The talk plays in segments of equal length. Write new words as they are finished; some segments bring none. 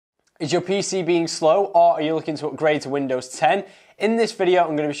Is your PC being slow, or are you looking to upgrade to Windows 10? In this video,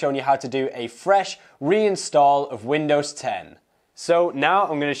 I'm going to be showing you how to do a fresh reinstall of Windows 10. So now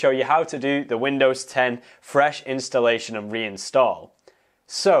I'm going to show you how to do the Windows 10 fresh installation and reinstall.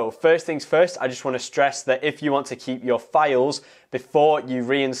 So first things first, I just want to stress that if you want to keep your files before you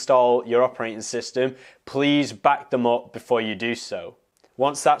reinstall your operating system, please back them up before you do so.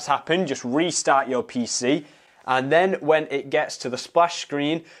 Once that's happened, just restart your PC. And then when it gets to the splash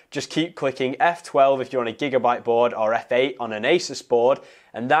screen, just keep clicking F12 if you're on a Gigabyte board or F8 on an Asus board,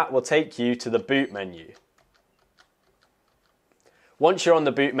 and that will take you to the boot menu. Once you're on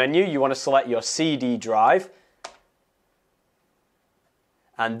the boot menu, you want to select your CD drive,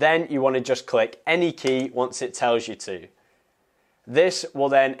 and then you want to just click any key once it tells you to. This will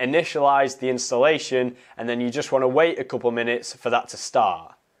then initialize the installation, and then you just want to wait a couple minutes for that to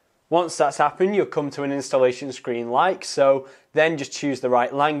start. Once that's happened, you'll come to an installation screen like so. Then just choose the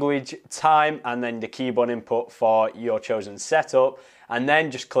right language, time, and then the keyboard input for your chosen setup, and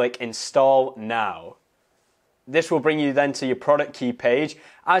then just click Install Now. This will bring you then to your product key page.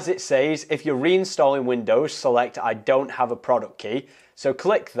 As it says, if you're reinstalling Windows, select I don't have a product key. So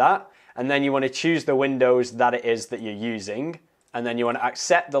click that, and then you want to choose the Windows that it is that you're using, and then you want to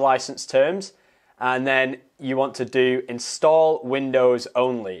accept the license terms, and then you want to do install Windows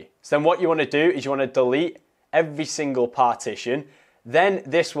only. So then what you want to do is you want to delete every single partition. Then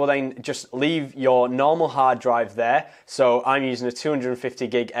this will then just leave your normal hard drive there. So I'm using a 250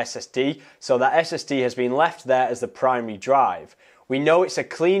 gig SSD. So that SSD has been left there as the primary drive. We know it's a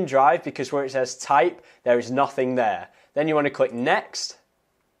clean drive because where it says type, there is nothing there. Then you want to click next.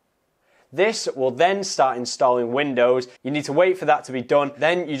 This will then start installing Windows. You need to wait for that to be done.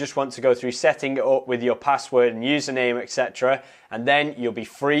 Then you just want to go through setting it up with your password and username, etc. And then you'll be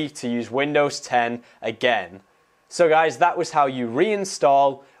free to use Windows 10 again. So guys, that was how you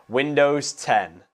reinstall Windows 10.